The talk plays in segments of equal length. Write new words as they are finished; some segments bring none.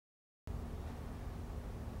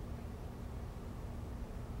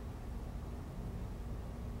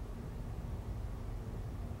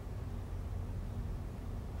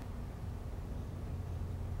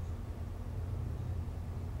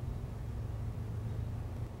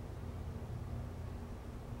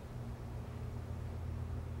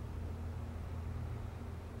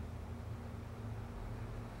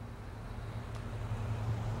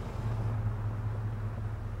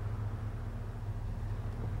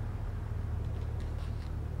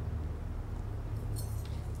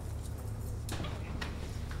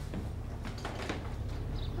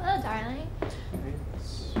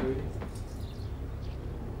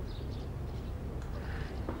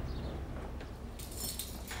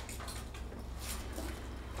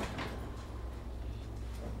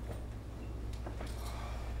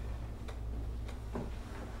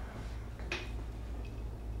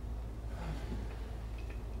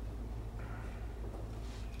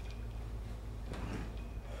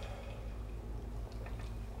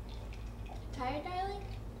tired, darling?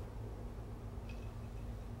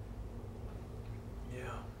 Yeah,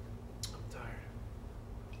 I'm tired.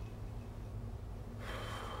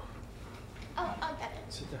 Oh, I'll get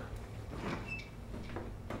it. Sit down.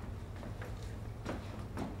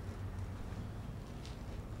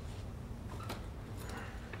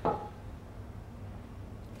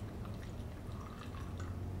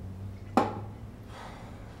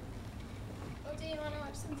 Well, do you want to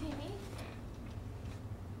watch some TV?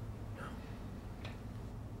 No.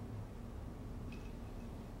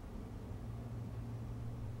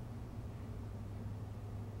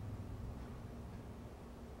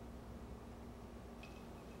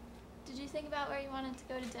 Did you think about where you wanted to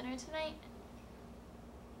go to dinner tonight?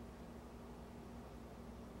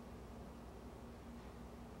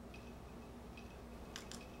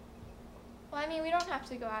 Well, I mean, we don't have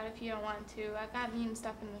to go out if you don't want to. I've got mean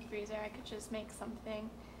stuff in the freezer. I could just make something.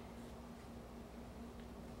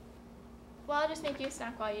 Well, I'll just make you a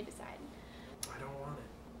snack while you decide. I don't want it.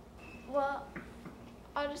 Well,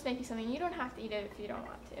 I'll just make you something. You don't have to eat it if you don't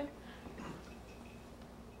want to.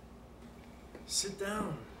 Sit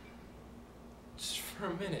down. Just for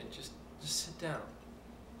a minute. Just sit down.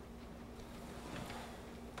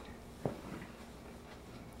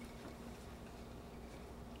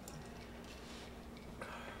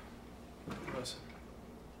 Listen.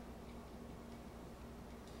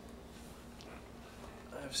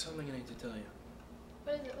 I have something I need to tell you.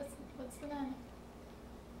 What is it? What's the matter?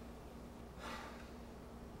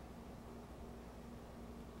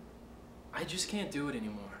 I just can't do it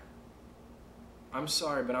anymore. I'm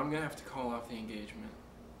sorry, but I'm gonna have to call off the engagement.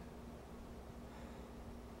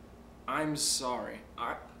 I'm sorry.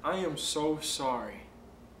 I am so sorry.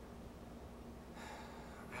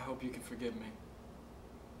 I hope you can forgive me.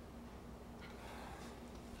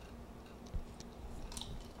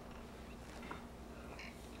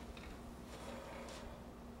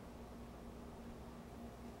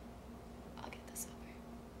 I'll get this over.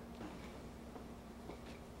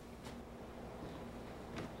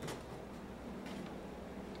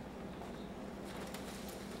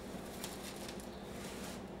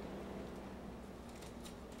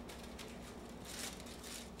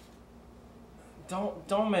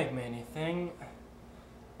 Don't make me anything.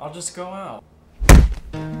 I'll just go out.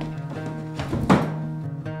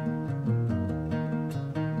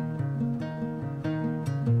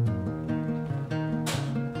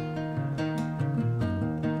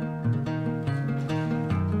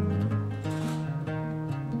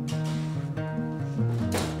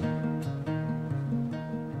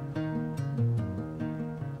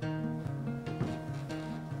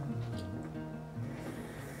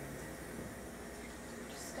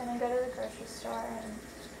 Just gonna go to the grocery store and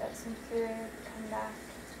get some food, come back,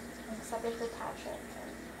 and sub it for Patrick,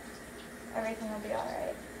 and everything will be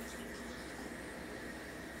alright.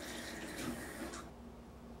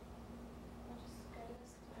 I'll just go to the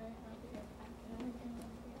store and I'll be right back, and everything will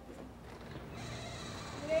be alright.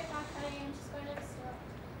 I'll be right back, honey. I'm just going to the store.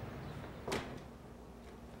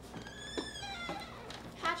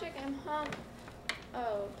 Patrick, I'm home.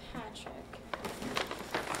 Oh, Patrick.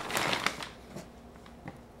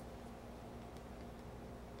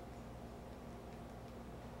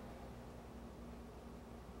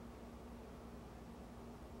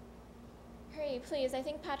 Hurry, please. I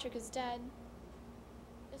think Patrick is dead.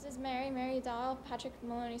 This is Mary Dahl, Patrick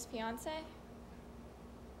Maloney's fiance. I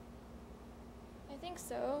think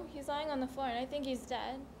so. He's lying on the floor and I think he's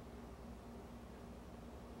dead.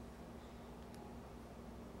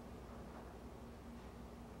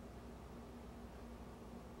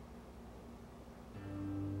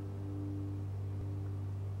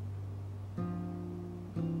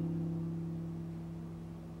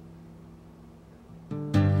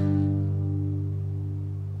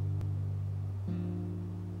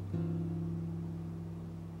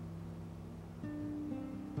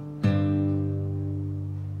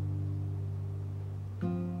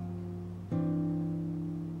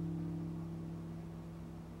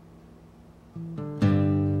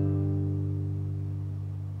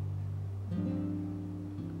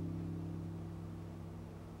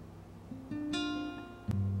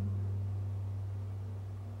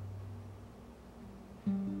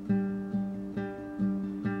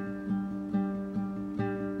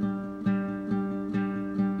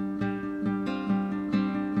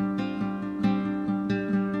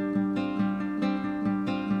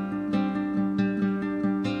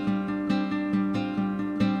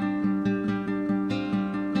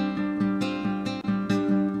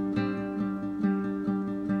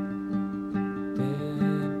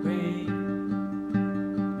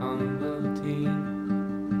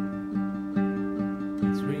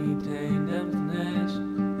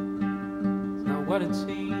 what it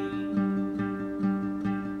seems.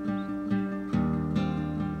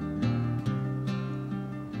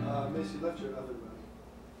 Miss, you left your oven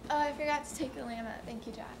running. Oh, I forgot to take the lamb out. Thank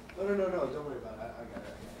you, Jack. No, don't worry about it. I got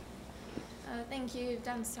it. Thank you. You've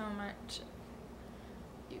done so much.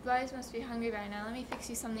 You guys must be hungry by now. Let me fix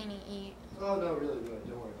you something to eat. Oh, no, really good.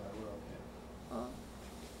 Don't worry about it. We're okay. Well,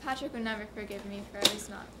 Patrick would never forgive me for at least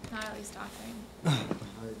not at least offering.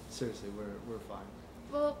 Seriously, we're fine.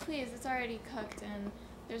 Well, please, it's already cooked and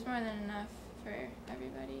there's more than enough for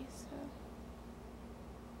everybody, so.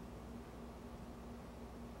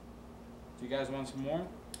 Do you guys want some more?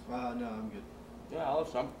 No, I'm good. Yeah, I'll have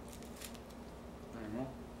some. There you go.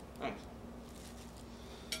 Thanks.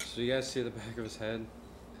 So you guys see the back of his head?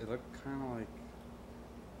 It looked kind of like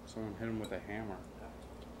someone hit him with a hammer.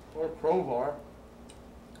 Or a crowbar.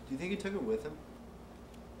 Do you think he took it with him?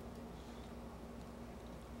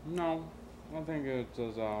 No, I don't think it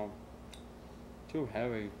was too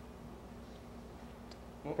heavy.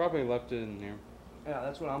 Well, Probably left it in here. yeah,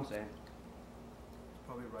 that's what I'm saying.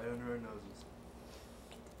 Probably right under our noses.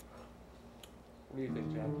 What do you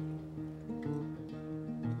think, Jeff?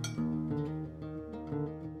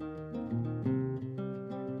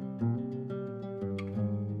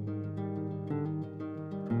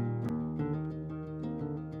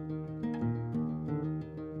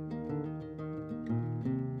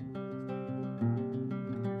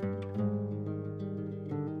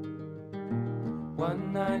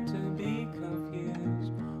 One night to be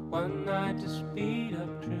confused, one night to speed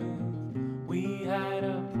up truth. We had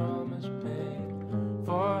a promise made,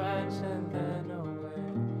 4 hands and then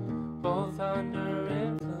away. Both under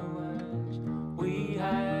influence, we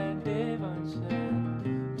had divine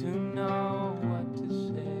sense to know what to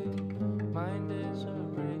say. Mind is a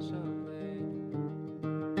razor blade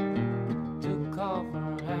to call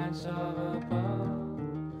for hands of a